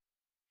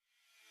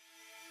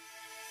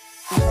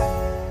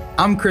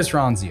I'm Chris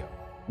Ronzio.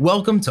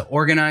 Welcome to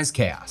Organized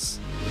Chaos.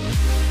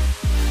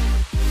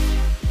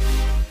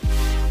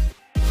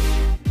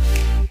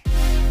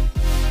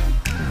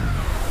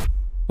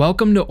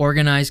 Welcome to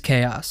Organized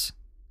Chaos.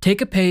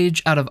 Take a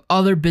page out of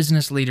other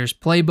business leaders'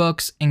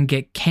 playbooks and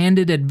get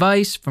candid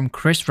advice from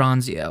Chris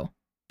Ronzio.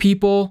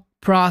 People,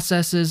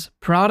 processes,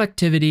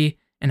 productivity,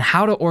 and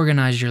how to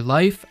organize your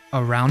life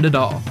around it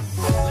all.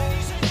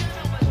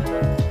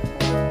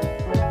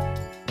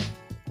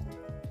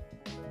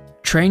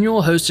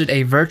 Trainual hosted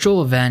a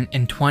virtual event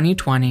in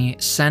 2020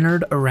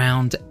 centered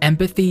around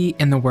empathy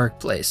in the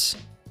workplace.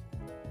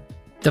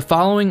 The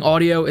following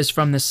audio is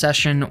from the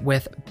session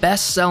with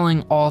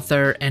best-selling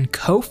author and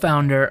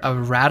co-founder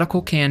of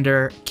Radical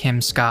Candor,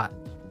 Kim Scott.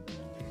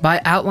 By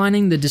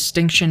outlining the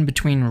distinction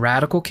between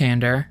radical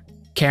candor,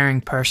 caring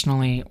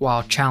personally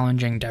while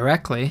challenging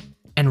directly,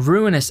 and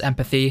ruinous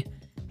empathy,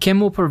 Kim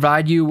will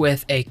provide you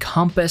with a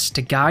compass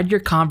to guide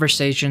your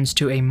conversations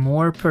to a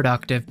more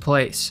productive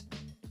place.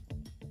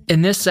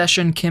 In this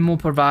session, Kim will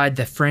provide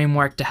the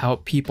framework to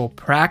help people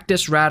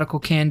practice radical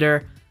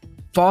candor,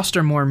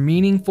 foster more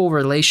meaningful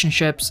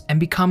relationships, and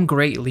become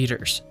great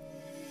leaders.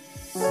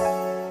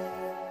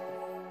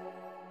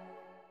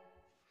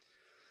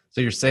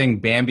 So you're saying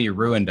Bambi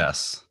ruined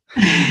us.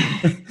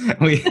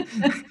 we're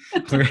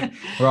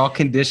all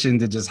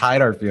conditioned to just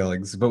hide our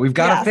feelings, but we've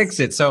got to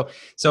fix it. So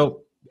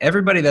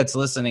everybody that's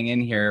listening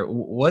in here,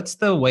 what's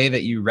the way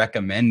that you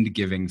recommend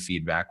giving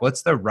feedback?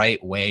 What's the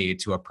right way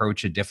to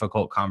approach a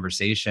difficult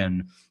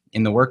conversation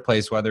in the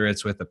workplace, whether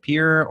it's with a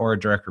peer or a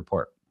direct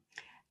report?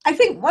 I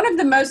think one of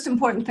the most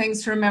important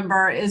things to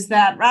remember is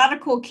that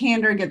radical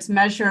candor gets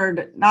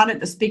measured not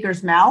at the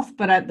speaker's mouth,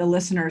 but at the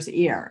listener's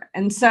ear.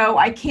 And so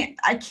I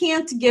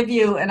can't give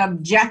you an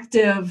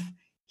objective,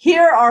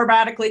 here are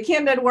radically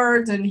candid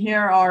words and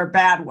here are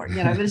bad words.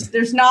 You know,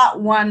 there's not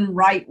one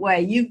right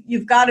way.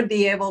 You've got to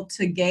be able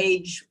to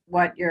gauge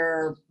what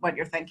you're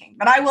thinking.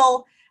 But I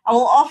will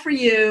offer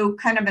you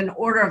kind of an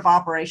order of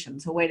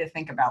operations, a way to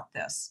think about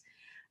this.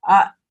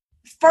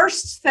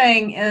 First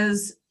thing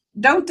is,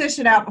 don't dish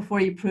it out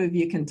before you prove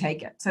you can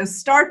take it. So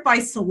start by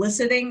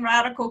soliciting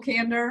radical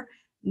candor,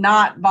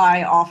 not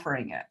by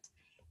offering it.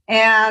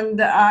 And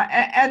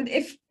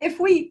if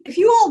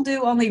you all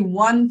do only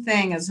one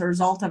thing as a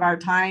result of our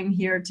time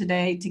here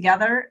today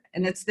together,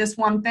 and it's this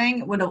one thing,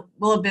 it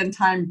will have been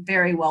time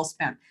very well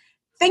spent.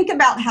 Think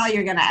about how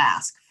you're going to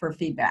ask for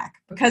feedback.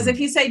 Because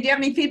if you say, do you have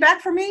any feedback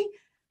for me?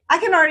 I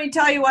can already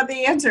tell you what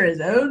the answer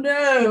is. Oh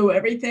no,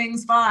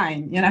 everything's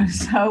fine. You know,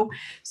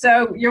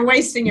 so you're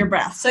wasting your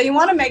breath. So you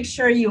want to make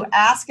sure you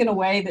ask in a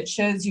way that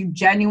shows you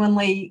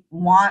genuinely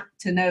want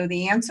to know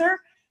the answer,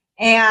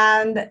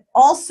 and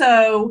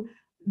also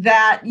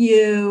that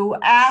you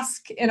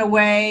ask in a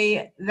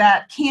way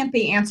that can't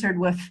be answered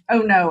with, oh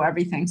no,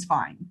 everything's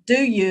fine.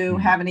 Do you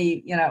have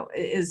any,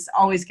 is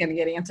always going to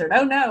get answered,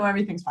 oh no,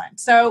 everything's fine.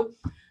 So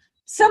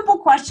simple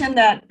question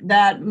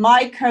that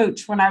my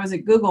coach when I was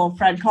at Google,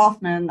 Fred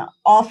Kaufman,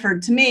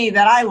 offered to me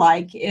that I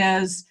like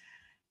is,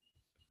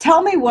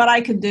 tell me what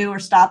I could do or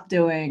stop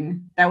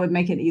doing that would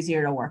make it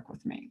easier to work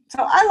with me.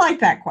 So I like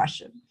that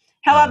question.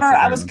 However,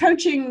 I was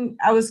coaching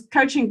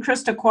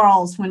Krista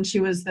Quarles when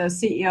she was the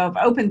CEO of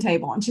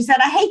OpenTable, and she said,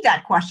 I hate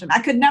that question. I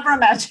could never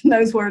imagine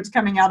those words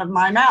coming out of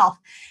my mouth.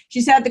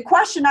 She said, the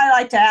question I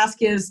like to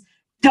ask is,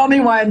 tell me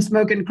why I'm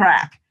smoking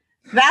crack.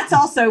 That's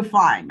also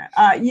fine.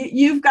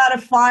 You've got to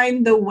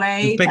find the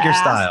way to pick your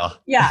style.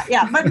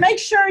 Yeah. But make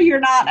sure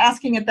you're not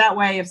asking it that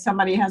way if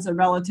somebody has a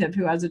relative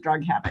who has a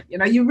drug habit.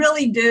 You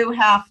really do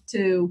have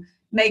to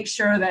make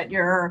sure that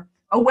you're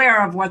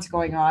aware of what's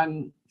going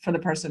on for the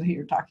person who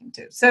you're talking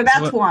to. So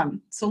that's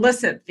one.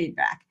 Solicit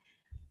feedback.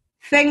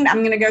 I'm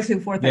going to go through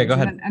four things. Yeah, go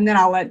ahead. And then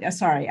I'll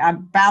I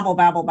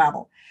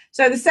babble.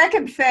 So the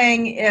second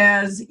thing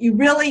is, you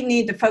really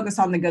need to focus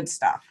on the good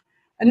stuff.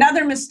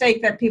 Another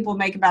mistake that people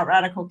make about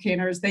radical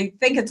candor is they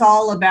think it's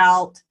all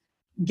about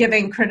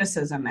giving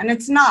criticism, and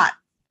it's not.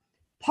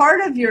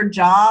 Part of your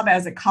job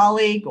as a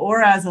colleague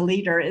or as a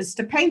leader is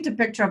to paint a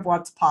picture of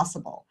what's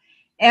possible.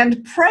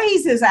 And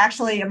praise is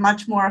actually a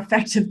much more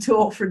effective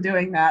tool for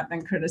doing that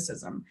than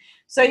criticism.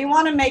 So you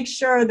want to make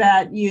sure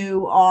that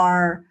you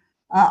are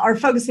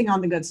focusing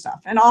on the good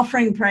stuff and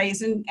offering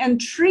praise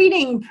and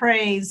treating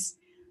praise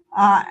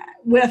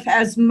with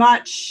as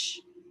much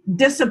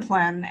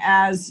discipline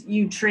as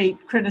you treat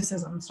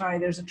criticism. Sorry,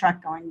 there's a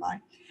truck going by.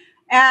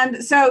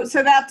 And so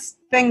that's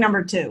thing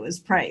number 2 is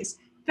praise.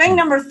 Thing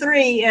number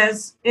 3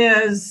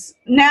 is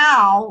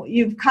now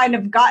you've kind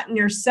of gotten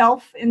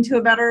yourself into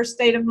a better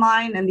state of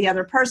mind and the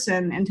other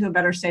person into a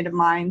better state of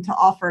mind to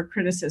offer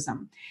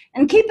criticism.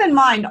 And keep in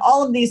mind,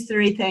 all of these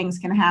 3 things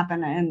can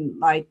happen in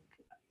like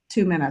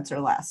 2 minutes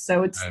or less.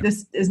 So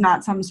this is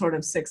not some sort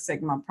of Six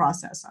Sigma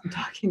process I'm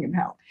talking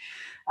about.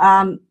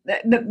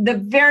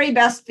 The very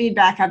best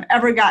feedback I've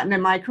ever gotten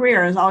in my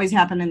career has always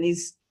happened in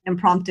these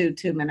impromptu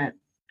 2-minute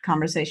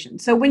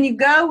conversations. So when you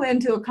go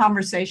into a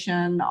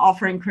conversation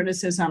offering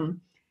criticism,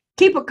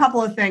 keep a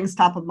couple of things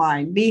top of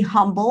mind. Be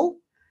humble.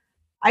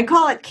 I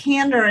call it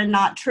candor and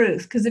not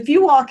truth, because if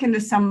you walk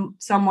into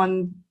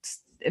someone's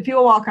if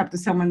you walk up to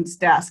someone's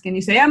desk and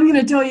you say, I'm going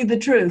to tell you the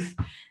truth,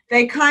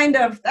 that kind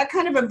of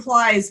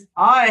implies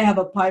I have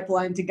a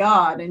pipeline to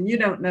God and you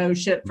don't know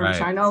shit from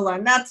Shinola.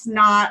 And that's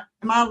not,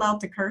 am I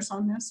allowed to curse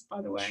on this,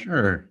 by the way?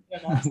 Sure.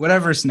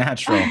 Whatever's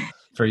natural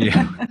for you.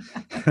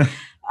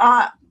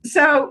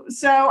 So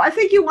I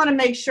think you want to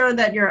make sure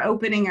that you're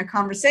opening a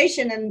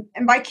conversation.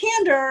 And by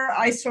candor,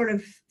 I sort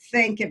of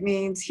think it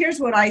means, here's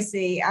what I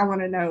see. I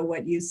want to know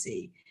what you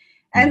see.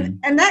 And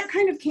that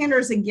kind of candor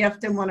is a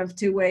gift in one of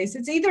two ways.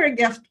 It's either a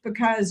gift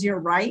because you're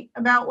right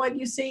about what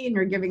you see and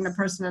you're giving the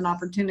person an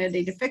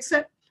opportunity to fix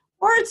it,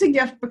 or it's a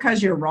gift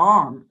because you're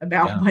wrong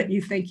about what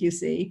you think you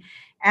see.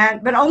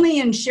 But only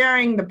in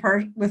sharing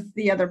with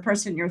the other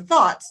person your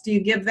thoughts do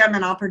you give them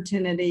an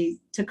opportunity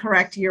to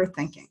correct your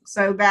thinking.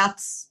 So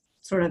that's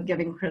sort of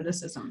giving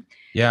criticism.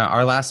 Yeah,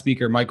 our last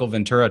speaker, Michael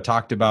Ventura,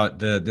 talked about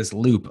this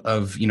loop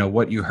of,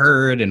 what you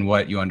heard and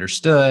what you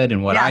understood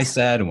and what I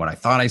said and what I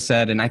thought I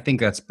said. And I think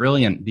that's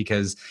brilliant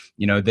because,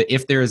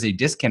 if there is a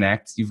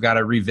disconnect, you've got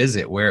to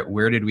revisit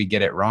where did we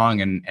get it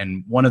wrong?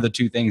 And one of the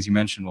two things you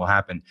mentioned will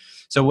happen.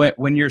 So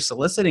when you're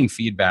soliciting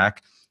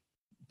feedback,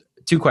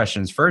 two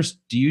questions. First,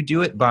 do you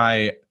do it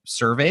by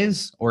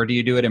surveys or do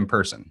you do it in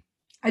person?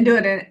 I do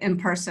it in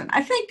person.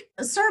 I think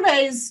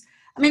surveys,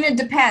 it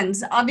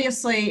depends.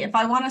 Obviously, if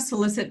I want to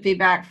solicit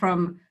feedback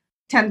from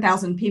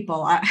 10,000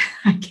 people, I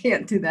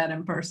can't do that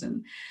in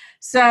person.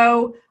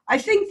 So I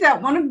think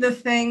that one of the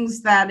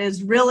things that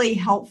is really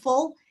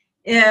helpful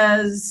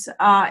is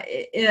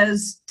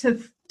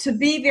to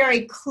be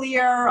very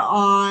clear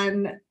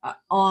on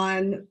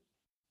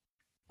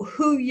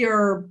who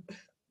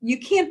you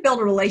can't build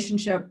a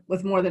relationship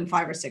with more than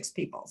 5 or 6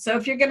 people. So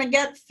if you're going to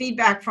get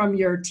feedback from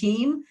your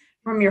team,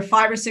 from your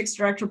 5 or 6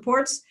 direct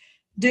reports,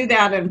 do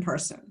that in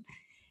person.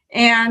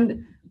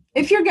 And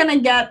if you're going to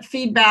get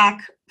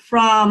feedback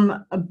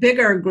from a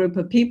bigger group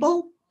of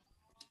people,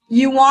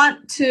 you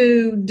want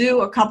to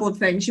do a couple of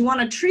things. You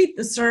want to treat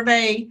the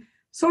survey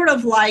sort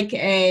of like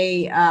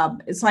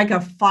it's like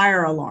a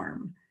fire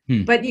alarm.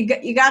 But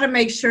you got to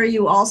make sure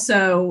you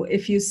also,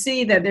 if you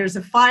see that there's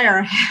a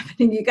fire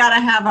happening, you got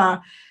to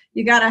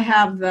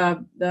have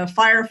the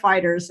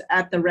firefighters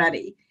at the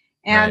ready,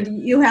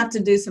 and you have to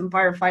do some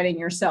firefighting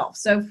yourself.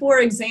 So,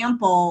 for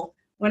example,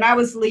 when I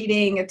was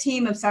leading a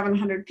team of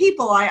 700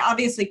 people, I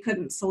obviously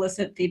couldn't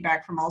solicit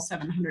feedback from all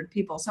 700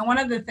 people. So one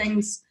of the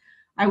things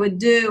I would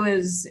do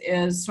is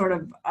sort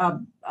of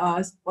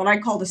what I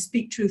called a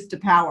speak truth to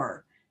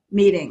power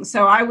meeting.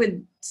 So I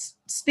would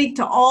speak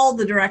to all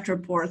the direct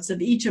reports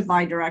of each of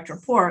my direct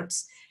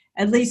reports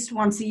at least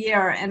once a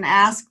year and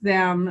ask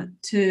them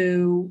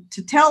to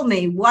tell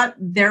me what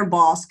their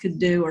boss could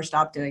do or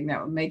stop doing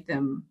that would make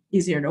them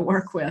easier to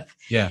work with.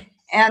 Yeah.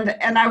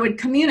 And I would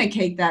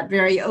communicate that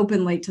very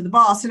openly to the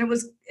boss. And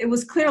it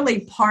was clearly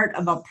part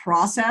of a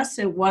process.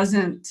 It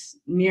wasn't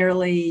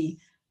merely,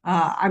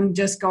 I'm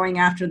just going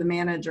after the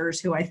managers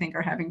who I think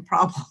are having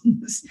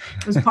problems.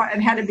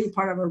 It had to be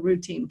part of a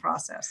routine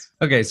process.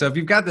 Okay. So if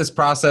you've got this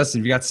process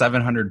and you've got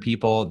 700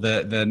 people,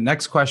 the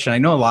next question, I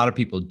know a lot of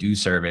people do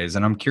surveys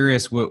and I'm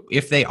curious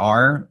if they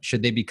are,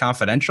 should they be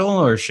confidential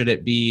or should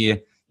it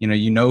be,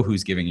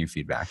 who's giving you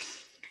feedback?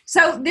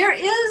 So there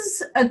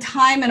is a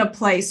time and a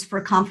place for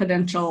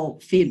confidential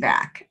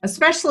feedback,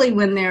 especially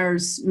when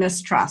there's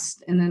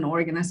mistrust in an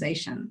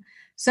organization.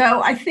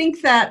 So I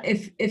think that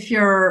if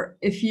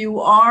you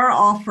are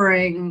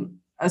offering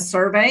a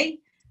survey,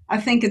 I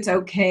think it's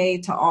okay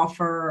to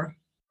offer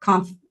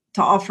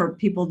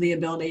people the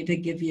ability to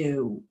give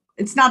you.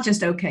 It's not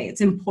just okay;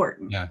 it's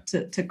important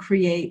to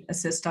create a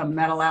system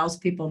that allows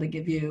people to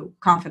give you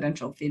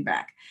confidential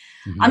feedback.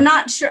 Mm-hmm. I'm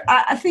not sure.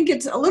 I think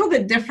it's a little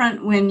bit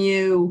different when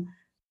you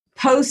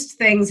post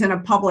things in a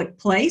public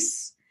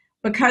place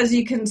because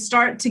you can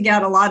start to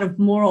get a lot of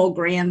moral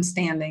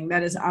grandstanding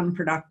that is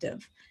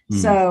unproductive.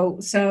 So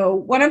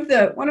one of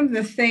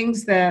the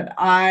things that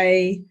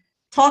I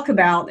talk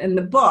about in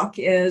the book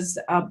is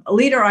a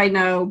leader I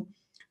know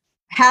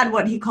had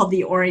what he called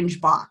the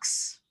orange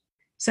box.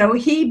 So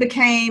he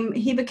became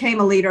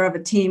a leader of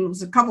a team. It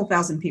was a couple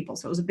thousand people,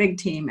 so it was a big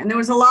team, and there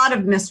was a lot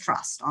of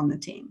mistrust on the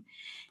team.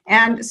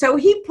 And so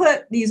he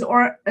put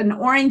an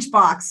orange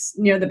box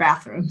near the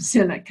bathrooms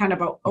in a kind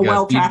of a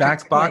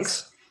well-trafficked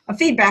place. A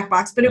feedback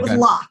box, but it was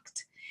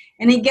locked.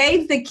 And he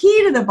gave the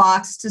key to the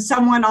box to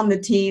someone on the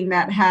team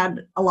that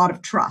had a lot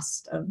of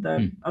trust of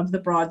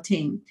the broad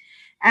team.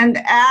 And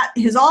at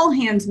his all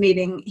hands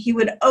meeting,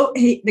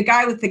 the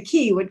guy with the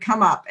key would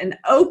come up and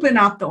open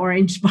up the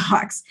orange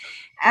box.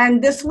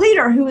 And this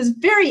leader, who was a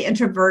very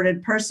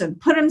introverted person,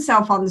 put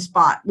himself on the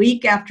spot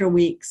week after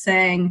week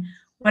saying,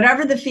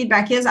 whatever the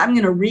feedback is, I'm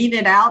going to read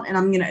it out and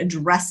I'm going to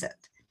address it.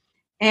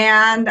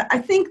 And I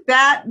think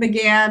that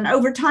began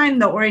over time,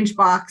 the orange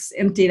box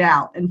emptied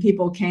out and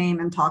people came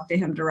and talked to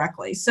him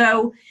directly.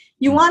 So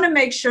you want to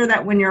make sure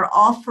that when you're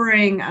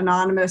offering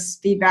anonymous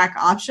feedback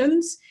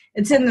options,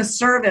 it's in the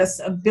service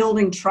of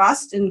building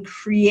trust and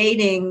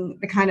creating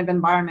the kind of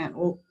environment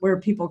where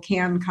people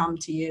can come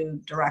to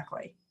you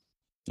directly.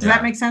 Does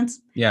that make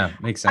sense? Yeah,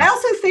 makes sense. I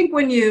also think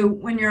when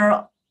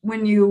you're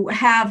you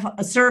have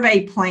a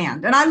survey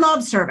planned, and I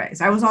love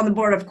surveys. I was on the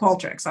board of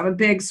Qualtrics. I'm a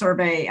big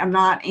survey. I'm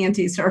not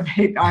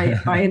anti-survey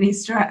by any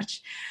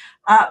stretch.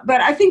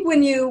 But I think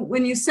when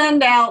you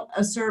send out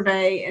a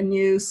survey and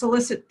you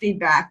solicit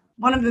feedback,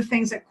 one of the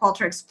things that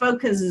Qualtrics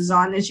focuses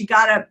on is you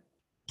got to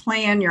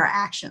plan your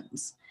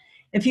actions.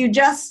 If you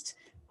just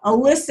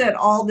elicit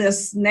all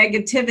this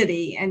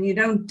negativity and you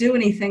don't do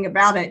anything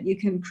about it, you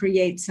can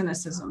create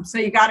cynicism. So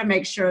you got to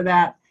make sure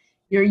that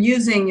you're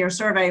using your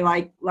survey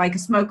like a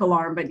smoke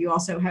alarm, but you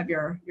also have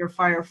your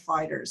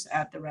firefighters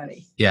at the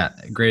ready. Yeah,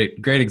 great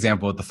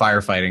example with the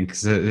firefighting,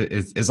 because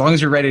as long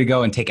as you're ready to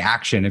go and take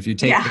action, if you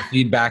take the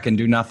feedback and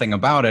do nothing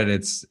about it,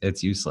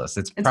 it's useless.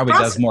 It probably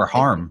does more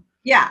harm.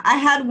 Yeah, I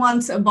had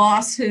once a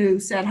boss who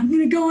said, I'm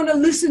going to go on a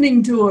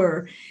listening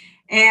tour.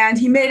 And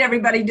he made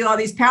everybody do all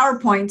these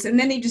PowerPoints, and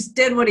then he just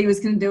did what he was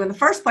going to do in the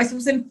first place. It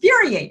was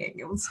infuriating.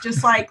 It was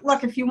just like,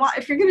 look, if you're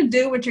going to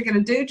do what you're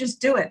going to do,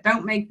 just do it.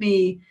 Don't make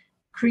me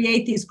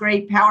create these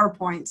great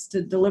PowerPoints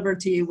to deliver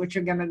to you, which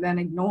you're going to then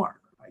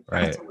ignore.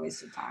 That's a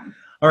waste of time.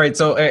 All right.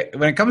 So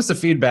when it comes to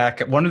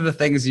feedback, one of the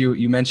things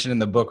you mentioned in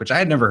the book, which I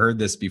had never heard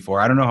this before,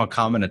 I don't know how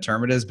common a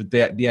term it is, but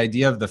the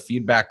idea of the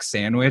feedback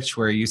sandwich,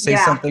 where you say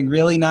something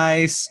really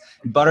nice,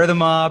 butter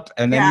them up,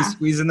 and then you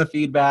squeeze in the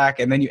feedback,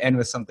 and then you end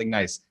with something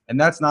nice. And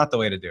that's not the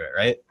way to do it,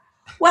 right?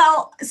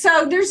 Well,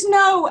 so there's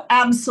no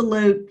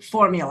absolute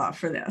formula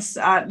for this.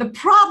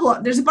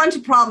 There's a bunch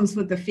of problems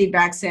with the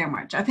feedback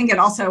sandwich. I think it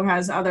also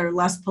has other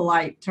less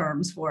polite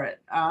terms for it.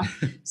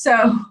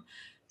 So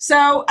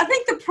I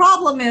think the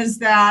problem is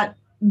that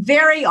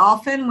very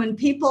often when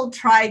people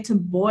try to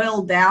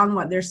boil down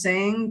what they're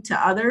saying to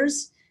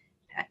others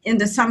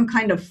into some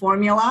kind of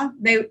formula,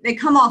 they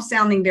come off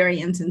sounding very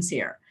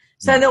insincere.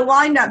 So they'll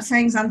wind up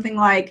saying something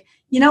like,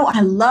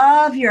 I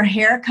love your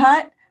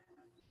haircut.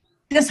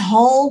 This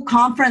whole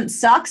conference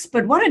sucks,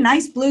 but what a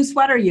nice blue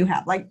sweater you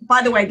have. Like,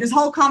 by the way, this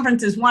whole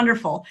conference is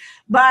wonderful.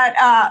 But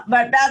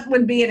that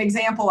would be an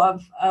example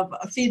of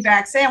a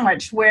feedback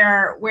sandwich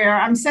where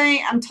I'm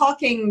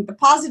talking, the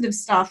positive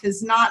stuff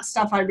is not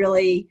stuff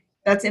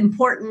that's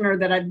important or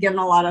that I've given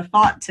a lot of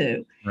thought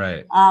to.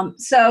 Right.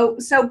 So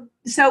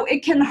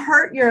it can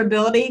hurt your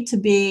ability to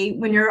be,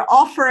 when you're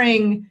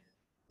offering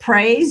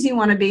praise, you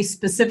want to be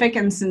specific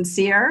and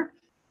sincere.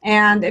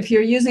 And if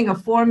you're using a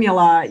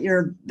formula,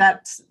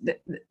 that's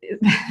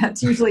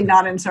usually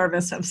not in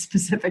service of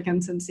specific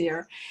and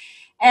sincere.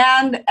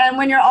 And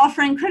when you're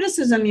offering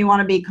criticism, you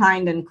want to be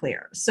kind and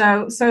clear.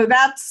 So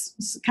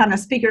that's kind of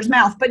speaker's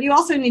mouth, but you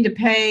also need to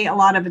pay a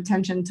lot of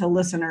attention to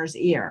listener's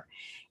ear.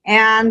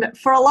 And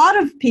for a lot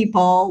of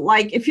people,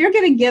 like, if you're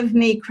going to give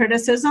me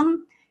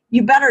criticism,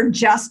 you better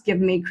just give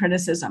me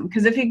criticism,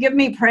 because if you give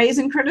me praise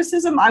and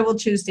criticism, I will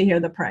choose to hear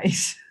the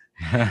praise.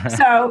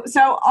 So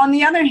on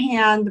the other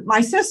hand,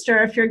 my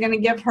sister, if you're going to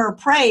give her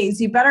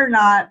praise, you better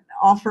not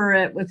offer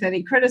it with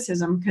any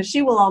criticism, because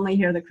she will only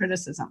hear the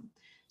criticism.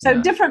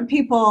 So different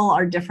people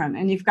are different,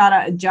 and you've got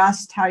to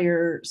adjust how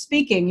you're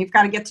speaking. You've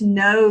got to get to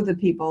know the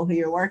people who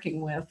you're working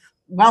with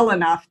well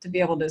enough to be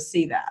able to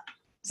see that.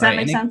 Does that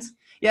make sense?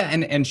 Yeah,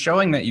 and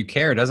showing that you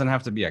care doesn't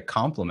have to be a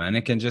compliment.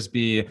 It can just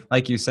be,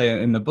 like you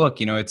say in the book,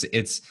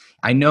 it's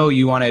I know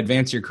you want to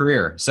advance your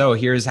career, so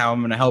here's how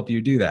I'm going to help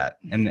you do that.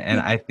 And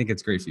I think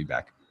it's great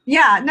feedback.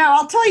 Yeah, no,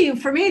 I'll tell you,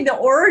 for me, the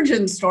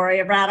origin story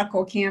of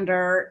Radical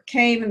Candor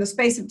came in the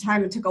space of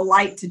time it took a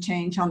light to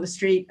change on the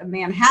street of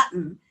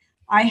Manhattan.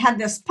 I had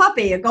this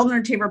puppy, a golden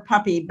retriever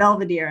puppy,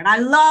 Belvedere, and I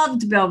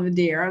loved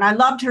Belvedere, and I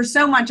loved her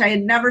so much I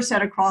had never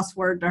said a cross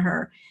word to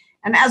her.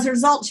 And as a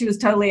result, she was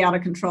totally out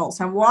of control.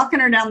 So I'm walking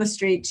her down the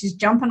street. She's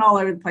jumping all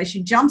over the place.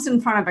 She jumps in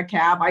front of a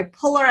cab. I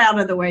pull her out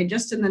of the way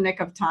just in the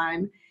nick of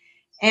time.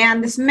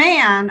 And this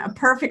man, a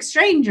perfect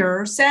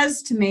stranger,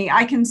 says to me,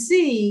 I can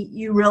see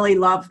you really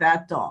love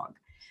that dog.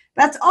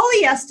 That's all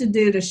he has to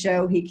do to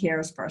show he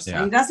cares personally.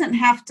 Yeah. He doesn't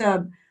have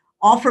to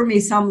offer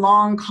me some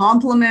long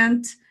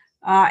compliment.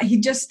 He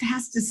just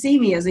has to see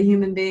me as a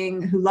human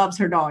being who loves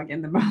her dog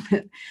in the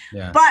moment.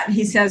 Yeah. But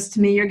he says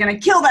to me, you're going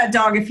to kill that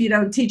dog if you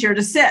don't teach her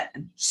to sit.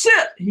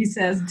 Sit, he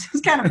says,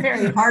 just kind of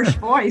very harsh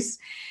voice.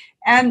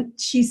 And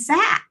she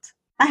sat.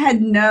 I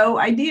had no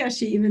idea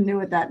she even knew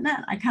what that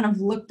meant. I kind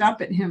of looked up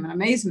at him in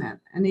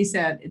amazement, and he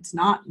said, it's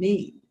not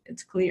me,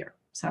 it's clear.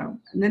 So,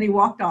 and then he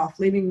walked off,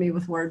 leaving me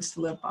with words to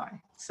live by.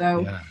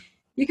 So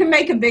you can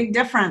make a big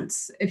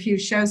difference if you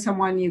show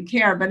someone you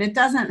care, but it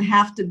doesn't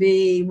have to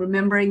be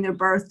remembering their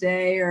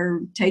birthday or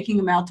taking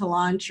them out to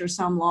lunch or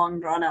some long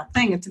drawn out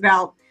thing. It's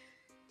about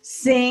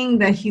seeing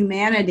the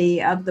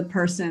humanity of the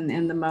person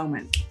in the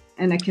moment.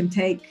 And it can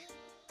take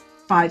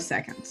 5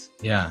 seconds.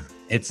 Yeah.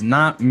 It's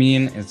not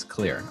mean, it's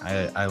clear.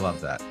 I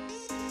love that.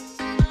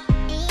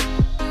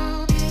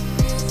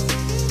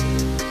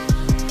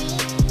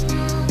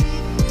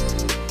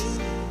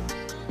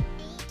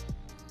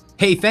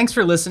 Hey, thanks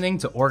for listening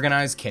to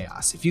Organized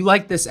Chaos. If you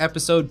liked this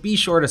episode, be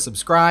sure to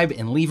subscribe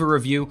and leave a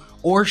review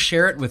or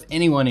share it with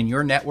anyone in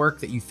your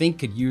network that you think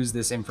could use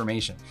this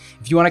information.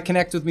 If you want to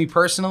connect with me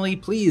personally,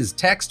 please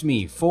text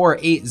me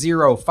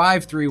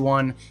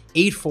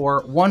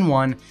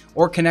 480-531-8411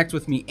 or connect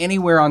with me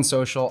anywhere on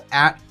social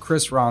at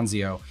Chris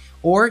Ronzio.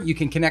 Or you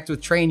can connect with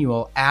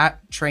Trainual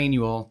at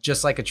Trainual,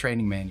 just like a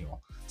training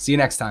manual. See you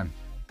next time.